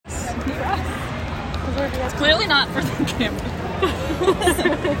It's clearly not for the camera.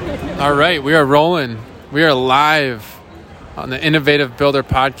 All right, we are rolling. We are live on the Innovative Builder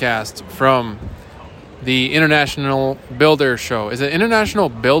podcast from the International Builder Show. Is it International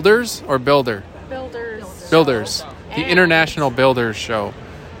Builders or Builder? Builders. The International Builders Show.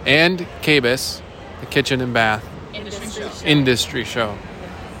 And KBIS, the Kitchen and Bath Industry Show.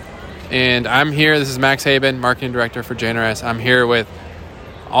 And I'm here. This is Max Haben, Marketing Director for JNRS. I'm here with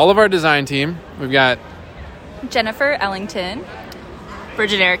all of our design team. We've got Jennifer Ellington,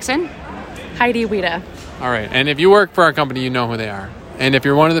 Bridget Erickson, Heidi Wida. All right. And if you work for our company, you know who they are. And if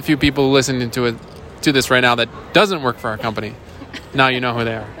you're one of the few people listening to this right now that doesn't work for our company, now you know who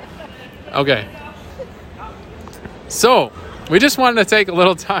they are. Okay. So, we just wanted to take a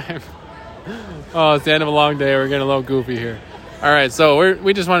little time. Oh, it's the end of a long day. We're getting a little goofy here. All right. So,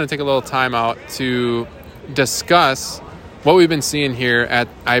 we just wanted to take a little time out to discuss what we've been seeing here at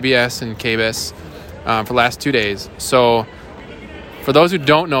IBS and KBIS for the last 2 days. So, for those who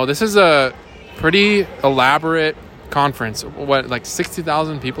don't know, this is a pretty elaborate conference. What, like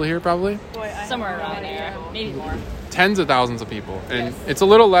 60,000 people here probably? somewhere around there, maybe more. Tens of thousands of people. And it's a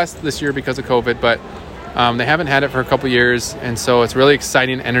little less this year because of COVID, but they haven't had it for a couple years. And so it's really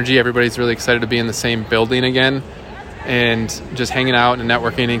exciting energy. Everybody's really excited to be in the same building again and just hanging out and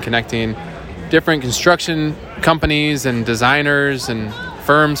networking and connecting different construction companies and designers and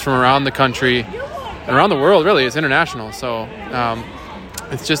firms from around the country and around the world. Really, it's international. So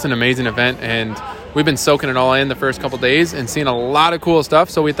it's just an amazing event, and we've been soaking it all in the first couple days and seeing a lot of cool stuff.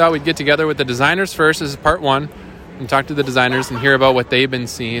 So we thought we'd get together with the designers first. This is part one, and talk to the designers and hear about what they've been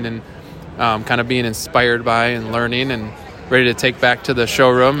seeing and kind of being inspired by and learning and ready to take back to the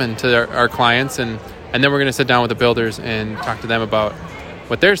showroom and to our clients. And then we're going to sit down with the builders and talk to them about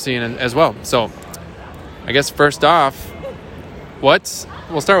what they're seeing as well. So I guess first off,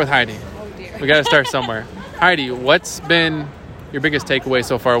 we'll start with Heidi. We got to start somewhere. Heidi, what's been your biggest takeaway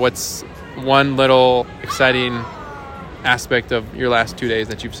so far? What's one little exciting aspect of your last 2 days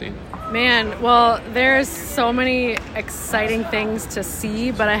that you've seen? Man, well, there's so many exciting things to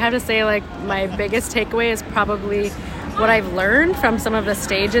see, but I have to say, like, my biggest takeaway is probably what I've learned from some of the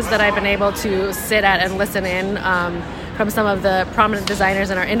stages that I've been able to sit at and listen in from some of the prominent designers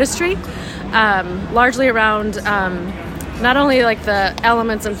in our industry, largely around not only like the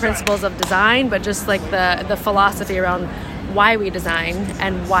elements and principles of design, but just like the philosophy around why we design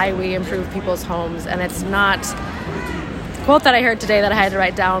and why we improve people's homes. And it's not, the quote that I heard today that I had to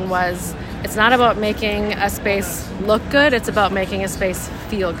write down was, it's not about making a space look good, it's about making a space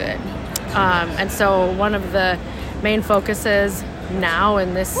feel good. And so one of the main focuses now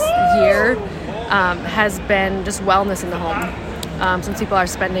in this year has been just wellness in the home. Since people are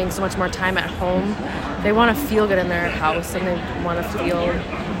spending so much more time at home, they want to feel good in their house and they want to feel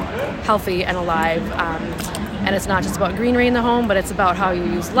healthy and alive. And it's not just about greenery in the home, but it's about how you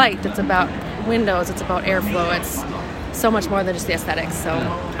use light. It's about windows. It's about airflow. It's so much more than just the aesthetics. So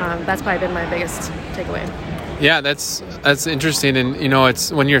that's probably been my biggest takeaway. Yeah, that's interesting. And,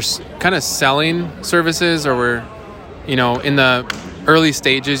 it's when you're kind of selling services or we're, in the early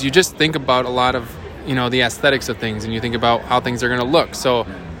stages, you just think about a lot of, the aesthetics of things and you think about how things are going to look. So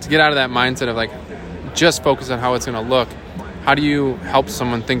to get out of that mindset of like, just focus on how it's going to look, how do you help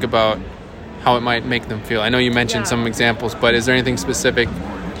someone think about how it might make them feel? I know you mentioned some examples, but is there anything specific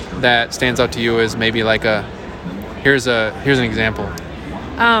that stands out to you as maybe like here's an example?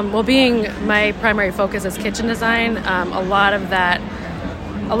 Well, being my primary focus is kitchen design, a lot of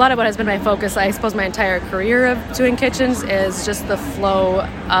what has been my focus, I suppose my entire career of doing kitchens, is just the flow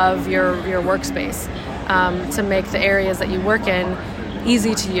of your workspace, to make the areas that you work in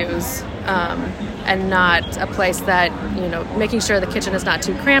easy to use, and not a place that, making sure the kitchen is not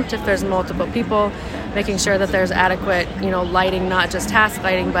too cramped if there's multiple people, making sure that there's adequate, lighting, not just task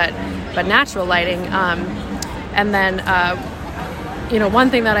lighting, but natural lighting. And then, one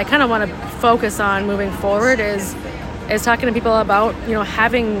thing that I kind of want to focus on moving forward is talking to people about,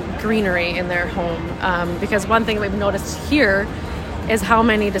 having greenery in their home. Because one thing we've noticed here is how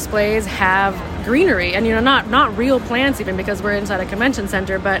many displays have greenery, and not real plants even, because we're inside a convention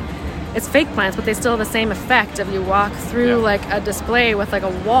center, but it's fake plants, but they still have the same effect of you walk through like a display with like a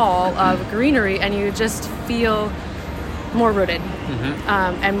wall of greenery and you just feel more rooted,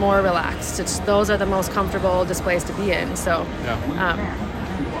 and more relaxed. Those are the most comfortable displays to be in. So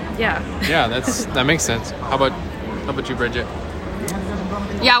that makes sense. How about you, Bridget?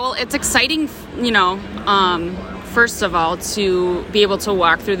 Yeah, well, it's exciting, first of all, to be able to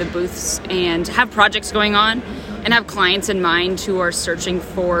walk through the booths and have projects going on and have clients in mind who are searching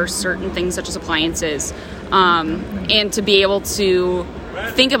for certain things such as appliances, and to be able to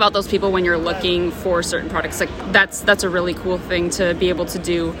think about those people when you're looking for certain products. Like that's a really cool thing to be able to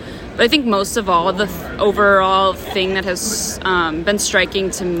do. But I think most of all, the overall thing that has been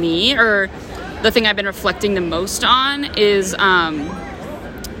striking to me, or the thing I've been reflecting the most on, is kind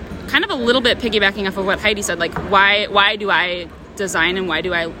of a little bit piggybacking off of what Heidi said. Like, why do I design, and why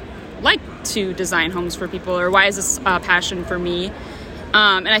do I like to design homes for people, or why is this a passion for me?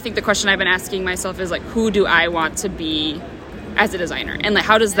 And I think the question I've been asking myself is, like, who do I want to be as a designer, and like,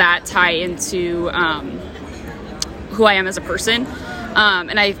 how does that tie into who I am as a person?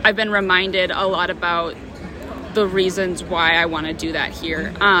 And I've been reminded a lot about the reasons why I want to do that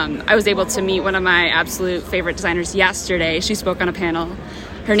here. I was able to meet one of my absolute favorite designers yesterday. She spoke on a panel.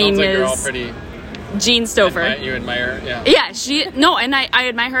 Her name is you're all pretty Jean Stover. You admire, yeah. Yeah, and I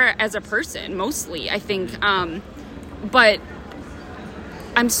admire her as a person, mostly, I think. But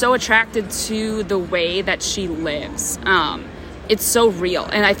I'm so attracted to the way that she lives. It's so real,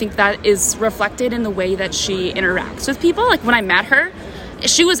 and I think that is reflected in the way that she interacts with people. Like, when I met her,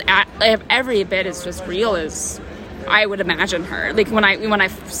 she was every bit as just real as I would imagine her. Like, when I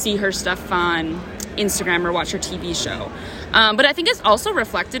see her stuff on Instagram or watch her TV show. But I think it's also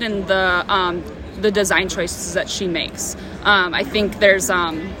reflected in the design choices that she makes. I think there's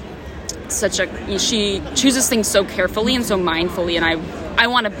she chooses things so carefully and so mindfully, and I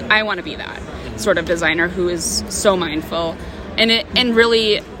want to be that sort of designer who is so mindful. And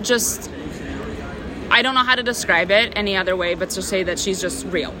really just, I don't know how to describe it any other way but to say that she's just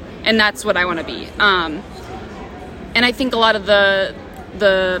real, and that's what I want to be. And I think a lot of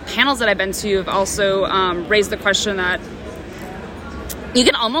the panels that I've been to have also raised the question that you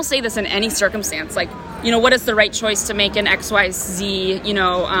can almost say this in any circumstance. Like, what is the right choice to make an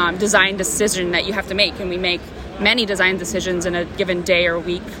XYZ, design decision that you have to make? And we make many design decisions in a given day or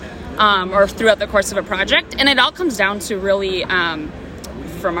week, or throughout the course of a project. And it all comes down to really,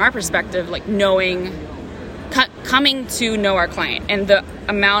 from our perspective, like coming to know our client, and the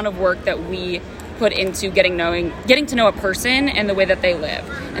amount of work that we put into getting to know a person and the way that they live.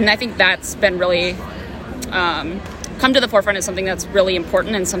 And I think that's been really come to the forefront as something that's really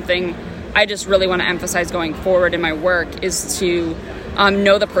important, and something I just really want to emphasize going forward in my work, is to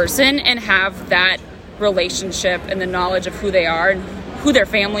know the person and have that relationship and the knowledge of who they are and who their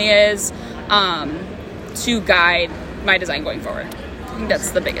family is, to guide my design going forward. I think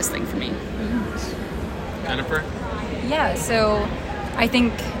that's the biggest thing for me. Jennifer? Yeah, so I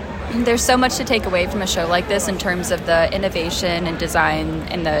think there's so much to take away from a show like this in terms of the innovation and design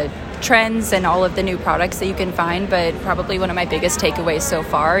and the trends and all of the new products that you can find, but probably one of my biggest takeaways so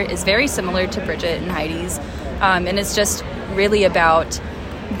far is very similar to Bridget and Heidi's, and it's just really about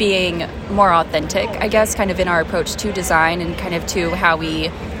being more authentic, I guess, kind of in our approach to design and kind of to how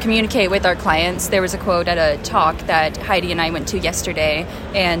we communicate with our clients. There was a quote at a talk that Heidi and I went to yesterday,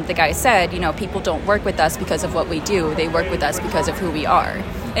 and the guy said, people don't work with us because of what we do, they work with us because of who we are.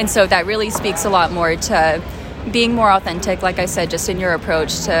 And so that really speaks a lot more to being more authentic, like I said, just in your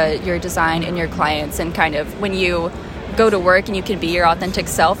approach to your design and your clients, and kind of when you go to work and you can be your authentic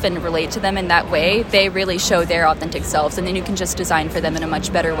self and relate to them in that way, they really show their authentic selves, and then you can just design for them in a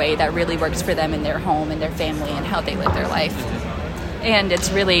much better way that really works for them in their home and their family and how they live their life. And it's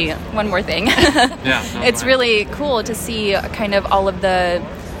really, one more thing, it's really cool to see kind of all of the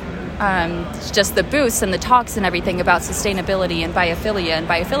just the booths and the talks and everything about sustainability and biophilia and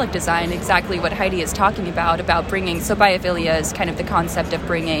biophilic design, exactly what Heidi is talking about bringing, so biophilia is kind of the concept of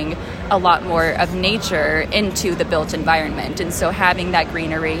bringing a lot more of nature into the built environment. And so having that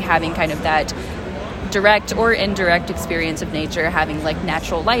greenery, having kind of that direct or indirect experience of nature, having like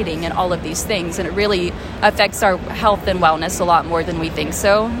natural lighting and all of these things, and it really affects our health and wellness a lot more than we think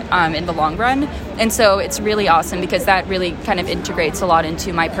so in the long run. And so it's really awesome because that really kind of integrates a lot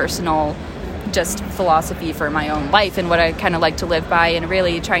into my personal just philosophy for my own life and what I kind of like to live by, and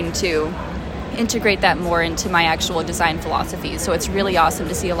really trying to integrate that more into my actual design philosophy. So it's really awesome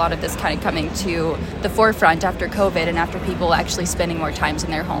to see a lot of this kind of coming to the forefront after COVID, and after people actually spending more times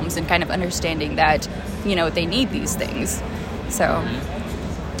in their homes and kind of understanding that, they need these things. So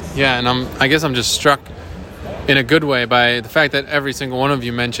yeah, and I guess I'm just struck in a good way by the fact that every single one of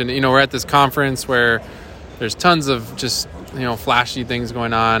you mentioned, we're at this conference where there's tons of just, flashy things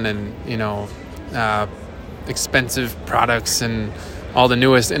going on, and, expensive products and all the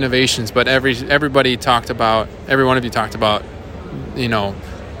newest innovations, but every one of you talked about, kind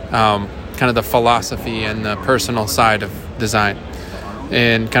of the philosophy and the personal side of design,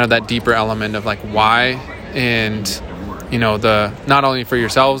 and kind of that deeper element of like why, and the not only for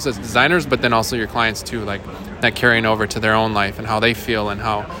yourselves as designers, but then also your clients too, like that carrying over to their own life and how they feel and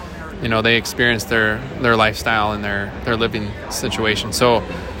how they experience their lifestyle and their living situation. So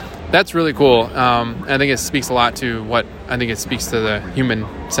that's really cool. I think it speaks a lot to it speaks to the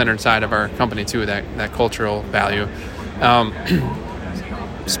human-centered side of our company too, that cultural value.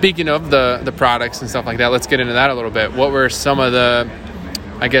 Speaking of the products and stuff like that, let's get into that a little bit. What were some of the,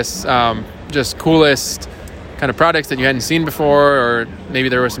 I guess, just coolest kind of products that you hadn't seen before, or maybe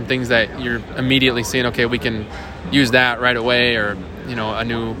there were some things that you're immediately seeing, okay, we can use that right away, or a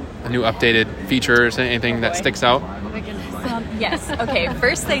new updated feature, or anything that sticks out? Yes. Okay.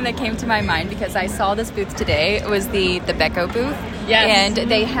 First thing that came to my mind, because I saw this booth today, was the Beko booth. Yes.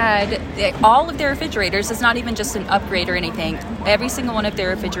 And they had all of their refrigerators. It's not even just an upgrade or anything. Every single one of their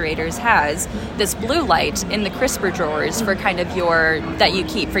refrigerators has this blue light in the crisper drawers for kind of that you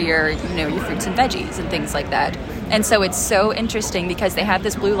keep for your your fruits and veggies and things like that. And so it's so interesting because they have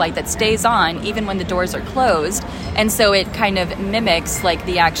this blue light that stays on even when the doors are closed. And so it kind of mimics like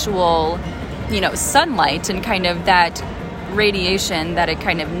the actual, sunlight and kind of that radiation that it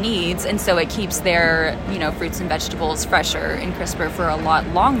kind of needs, and so it keeps their fruits and vegetables fresher and crisper for a lot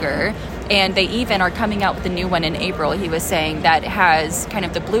longer. And they even are coming out with a new one in April, he was saying, that has kind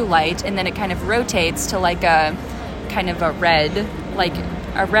of the blue light, and then it kind of rotates to like a kind of a red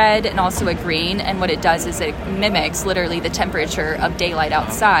and also a green, and what it does is it mimics literally the temperature of daylight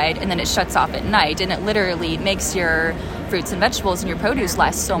outside, and then it shuts off at night, and it literally makes your fruits and vegetables and your produce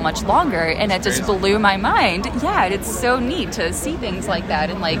last so much longer. And it just blew my mind. Yeah, it's so neat to see things like that,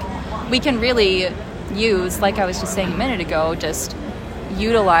 and like we can really use, like I was just saying a minute ago, just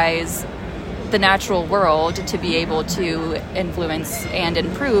utilize the natural world to be able to influence and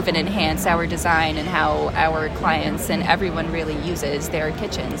improve and enhance our design and how our clients and everyone really uses their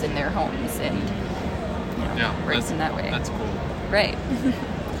kitchens and their homes, and works in that way. That's cool. Right.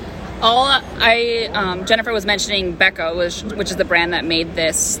 Jennifer was mentioning Beko, which is the brand that made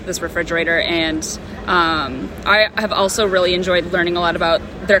this refrigerator, and I have also really enjoyed learning a lot about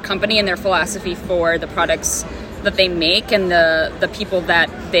their company and their philosophy for the products that they make and the people that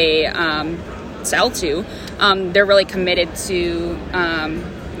they sell to. They're really committed to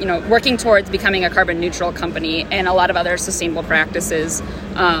working towards becoming a carbon neutral company, and a lot of other sustainable practices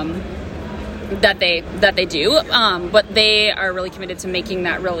that they do, but they are really committed to making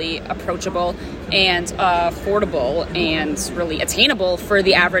that really approachable and affordable and really attainable for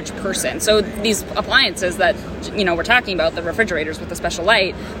the average person. So these appliances that we're talking about, the refrigerators with the special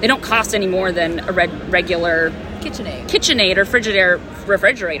light, they don't cost any more than a regular KitchenAid or Frigidaire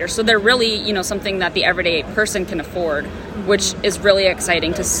refrigerator. So they're really something that the everyday person can afford, which is really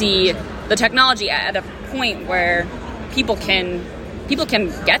exciting to see the technology at a point where people can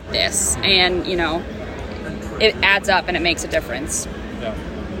get this, and it adds up and it makes a difference. Yeah.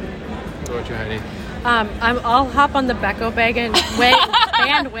 What about you, Heidi? I'll hop on the Beko bandwagon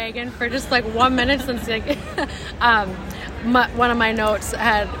for just like 1 minute, since one of my notes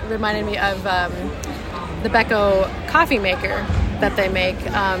had reminded me of the Beko coffee maker that they make.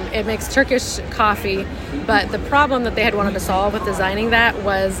 It makes Turkish coffee, but the problem that they had wanted to solve with designing that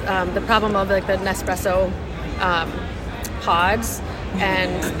was the problem of like the Nespresso pods,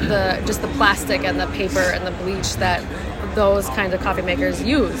 and the plastic and the paper and the bleach that those kinds of coffee makers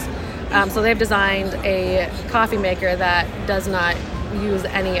use. So they've designed a coffee maker that does not use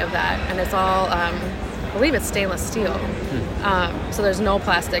any of that, and it's all, I believe it's stainless steel. So there's no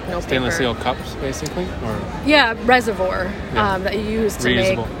plastic, no stainless paper. Steel cups, basically? Yeah, reservoir that you use to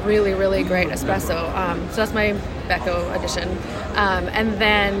Reusable. make really, really great espresso. So that's my Beko edition. And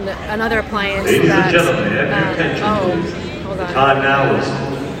then another appliance hold on. Time now is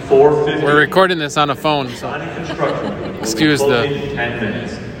 4:50. We're recording this on a phone, so excuse the 10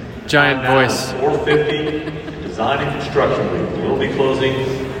 minutes. giant voice. 4:50. Design and construction week will be closing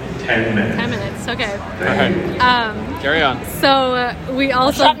in 10 minutes. 10 minutes, okay. All right. Carry on. So we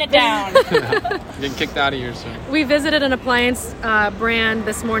also... Shutting it down. Getting kicked out of here soon. We visited an appliance brand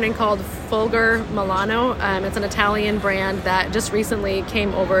this morning called Folger Milano. It's an Italian brand that just recently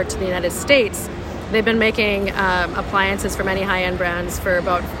came over to the United States. They've been making appliances for many high-end brands for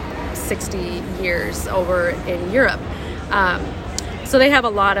about 60 years over in Europe. So they have a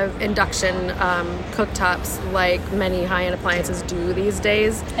lot of induction cooktops, like many high-end appliances do these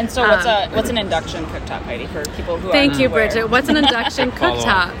days. And so what's an induction cooktop, Heidi, for people who Thank you, unaware? Bridget. What's an induction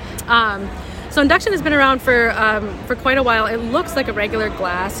cooktop? So induction has been around for quite a while. It looks like a regular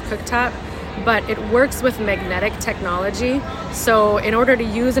glass cooktop, but it works with magnetic technology. So in order to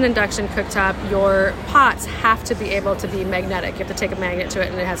use an induction cooktop, your pots have to be able to be magnetic. You have to take a magnet to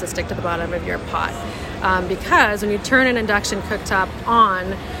it, and it has to stick to the bottom of your pot. Because when you turn an induction cooktop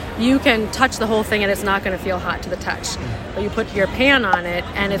on, you can touch the whole thing and it's not going to feel hot to the touch. But you put your pan on it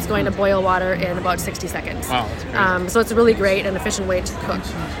and it's going to boil water in about 60 seconds. Wow, that's great. So it's a really great and efficient way to cook.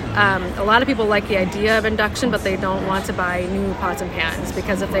 A lot of people like the idea of induction, but they don't want to buy new pots and pans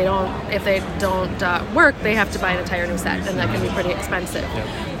because if they don't work, they have to buy an entire new set, and that can be pretty expensive.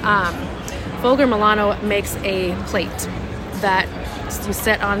 Folger Milano makes a plate that you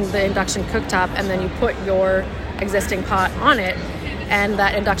set on the induction cooktop, and then you put your existing pot on it, and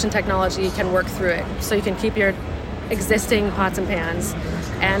that induction technology can work through it. So you can keep your existing pots and pans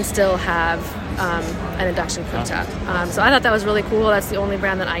and still have an induction cooktop. So I thought that was really cool. That's the only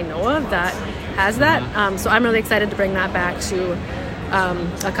brand that I know of that has that. So I'm really excited to bring that back to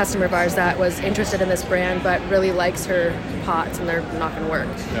a customer of ours that was interested in this brand but really likes her pots and they're not going to work.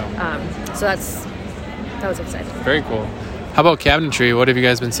 So that was exciting. Very cool. How about cabinetry? What have you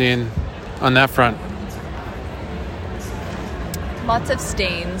guys been seeing on that front? Lots of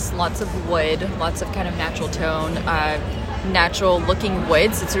stains, lots of wood, lots of kind of natural tone, natural looking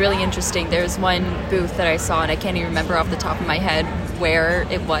woods. It's really interesting. There's one booth that I saw, and I can't even remember off the top of my head where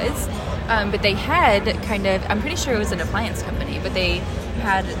it was, but they had kind of, I'm pretty sure it was an appliance company, but they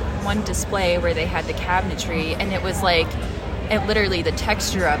had one display where they had the cabinetry, and it was like, literally the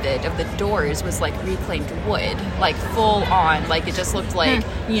texture of the doors was like reclaimed wood, like full on, like it just looked like,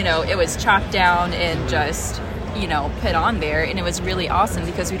 it was chopped down and just, put on there. And it was really awesome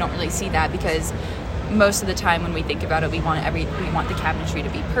because we don't really see that, because most of the time when we think about it, we want the cabinetry to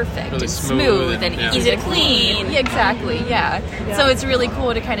be perfect really and smooth and easy to clean. Exactly, yeah. So it's really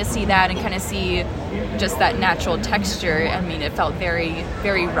cool to kind of see that and kind of see just that natural texture. I mean, it felt very,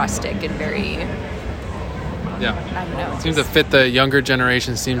 very rustic and very... Yeah, I don't know. It seems to fit the younger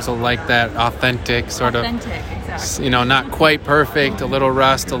generation. Seems to like that authentic sort of. Authentic, exactly. Not quite perfect. A little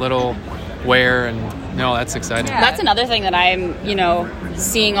rust, a little wear, and that's exciting. Yeah. That's another thing that I'm,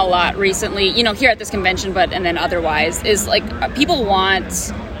 seeing a lot recently. Here at this convention, and then otherwise, is like people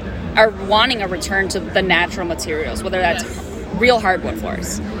are wanting a return to the natural materials, whether that's real hardwood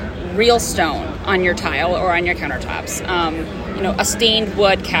floors, real stone on your tile or on your countertops. A stained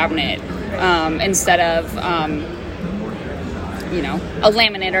wood cabinet. Instead of, a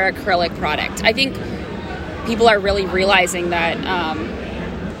laminate or acrylic product. I think people are really realizing that,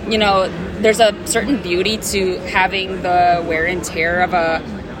 there's a certain beauty to having the wear and tear of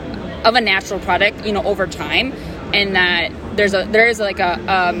a natural product, over time, and that there's a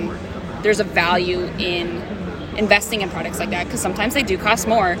value in investing in products like that, because sometimes they do cost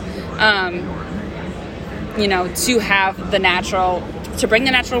more, to have the natural. To bring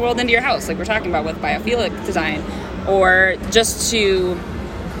the natural world into your house, like we're talking about with biophilic design, or just to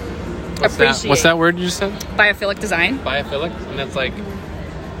appreciate. What's that word you just said? Biophilic design. Biophilic, and that's like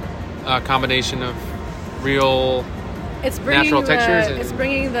a combination of real natural textures. It's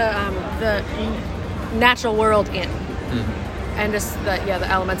bringing the natural world in, and just the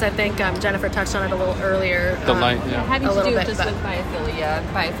elements. I think Jennifer touched on it a little earlier. The light, having to do just with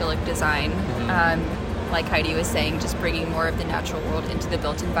biophilic design. Like Heidi was saying, just bringing more of the natural world into the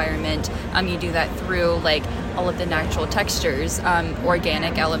built environment. You do that through like all of the natural textures,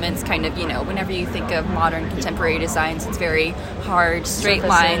 organic elements, kind of, whenever you think of modern contemporary designs, it's very hard, straight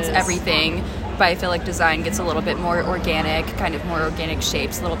lines, everything. Biophilic design gets a little bit more organic, kind of more organic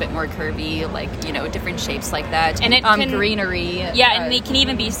shapes, a little bit more curvy, like, different shapes like that. And it can, greenery. Yeah, and it can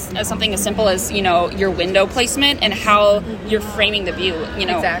even be something as simple as, your window placement and how you're framing the view.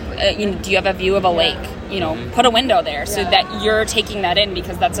 Exactly. Do you have a view of a lake? Put a window there so that you're taking that in,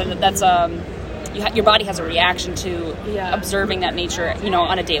 because your body has a reaction to observing that nature,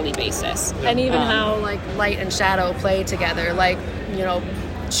 on a daily basis. And even how like light and shadow play together, like,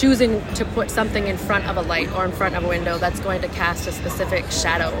 choosing to put something in front of a light or in front of a window that's going to cast a specific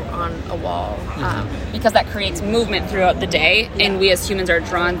shadow on a wall. Because that creates movement throughout the day, and we as humans are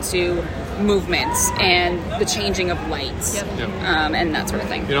drawn to movements and the changing of lights, and that sort of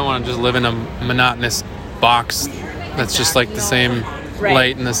thing. You don't want to just live in a monotonous box that's just like the same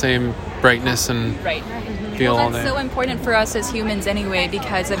light and the same brightness and feel all day. That's so important for us as humans anyway,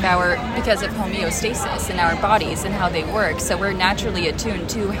 because of homeostasis in our bodies and how they work. So we're naturally attuned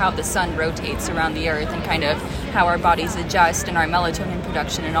to how the sun rotates around the earth and kind of how our bodies adjust and our melatonin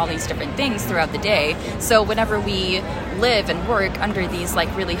production and all these different things throughout the day. So whenever we live and work under these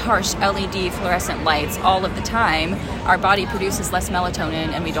like really harsh LED fluorescent lights all of the time, our body produces less melatonin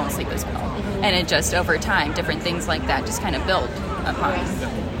and we don't sleep as well. And it just, over time, different things like that just kind of build upon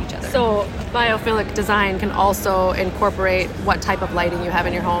each other. So biophilic design can also incorporate what type of lighting you have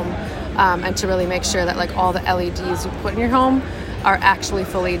in your home, and to really make sure that like all the LEDs you put in your home are actually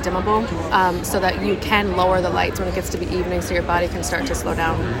fully dimmable, so that you can lower the lights when it gets to be evening, so your body can start to slow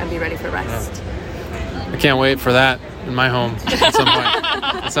down and be ready for rest. I can't wait for that in my home at some point.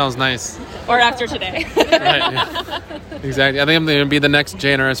 That sounds nice. Or after today. Right, yeah. Exactly. I think I'm going to be the next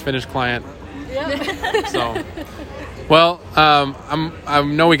JNRS Finish client. Yeah. So, well, I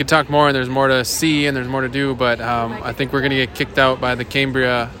know we could talk more, and there's more to see and there's more to do, but I think we're going to get kicked out by the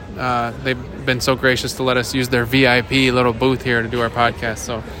Cambria. They've been so gracious to let us use their VIP little booth here to do our podcast.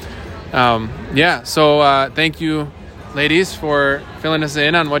 So, thank you, ladies, for filling us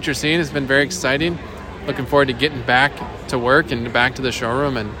in on what you're seeing. It's been very exciting. Looking forward to getting back to work and back to the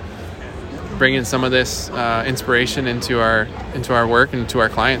showroom and bringing some of this inspiration into our work and to our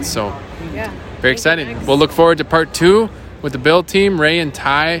clients. So, Yeah. very exciting. We'll look forward to part 2 with the build team. Ray and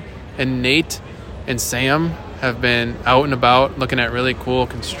Ty and Nate and Sam have been out and about looking at really cool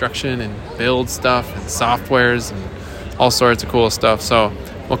construction and build stuff and softwares and all sorts of cool stuff. So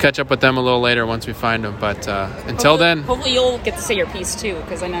we'll catch up with them a little later once we find them. But until then, hopefully you'll get to say your piece too,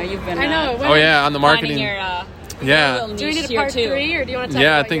 because I know you've been. On the marketing. Yeah. Do we need a part 3, or do you want to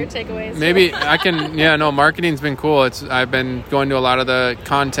talk about your takeaways? Maybe I can. Yeah, no, marketing's been cool. I've been going to a lot of the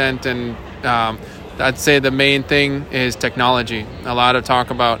content, and I'd say the main thing is technology. A lot of talk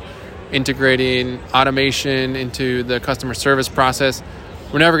about integrating automation into the customer service process.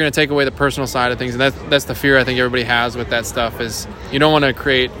 We're never going to take away the personal side of things, and that's the fear I think everybody has with that stuff. Is you don't want to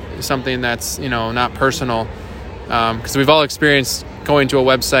create something that's not personal, because we've all experienced going to a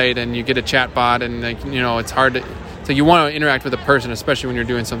website and you get a chat bot, and it's hard to. So you want to interact with a person, especially when you're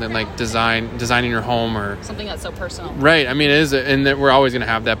doing something like designing your home or something that's so personal. Right. I mean, it is, and we're always going to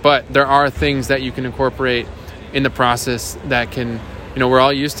have that. But there are things that you can incorporate in the process that can. We're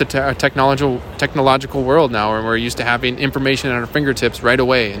all used to a technological world now, and we're used to having information at our fingertips right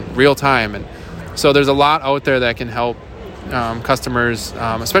away in real time. And so there's a lot out there that can help customers,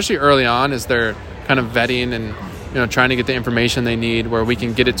 especially early on as they're kind of vetting and trying to get the information they need, where we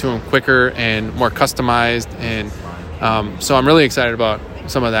can get it to them quicker and more customized. And so I'm really excited about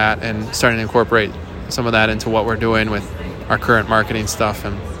some of that and starting to incorporate some of that into what we're doing with our current marketing stuff.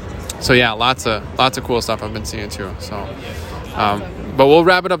 And so, yeah, lots of cool stuff I've been seeing too. So. But we'll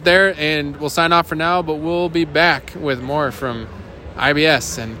wrap it up there, and we'll sign off for now, but we'll be back with more from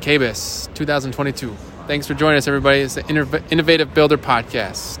IBS and KBIS 2022. Thanks for joining us, everybody. It's the Innovative Builder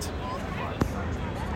Podcast.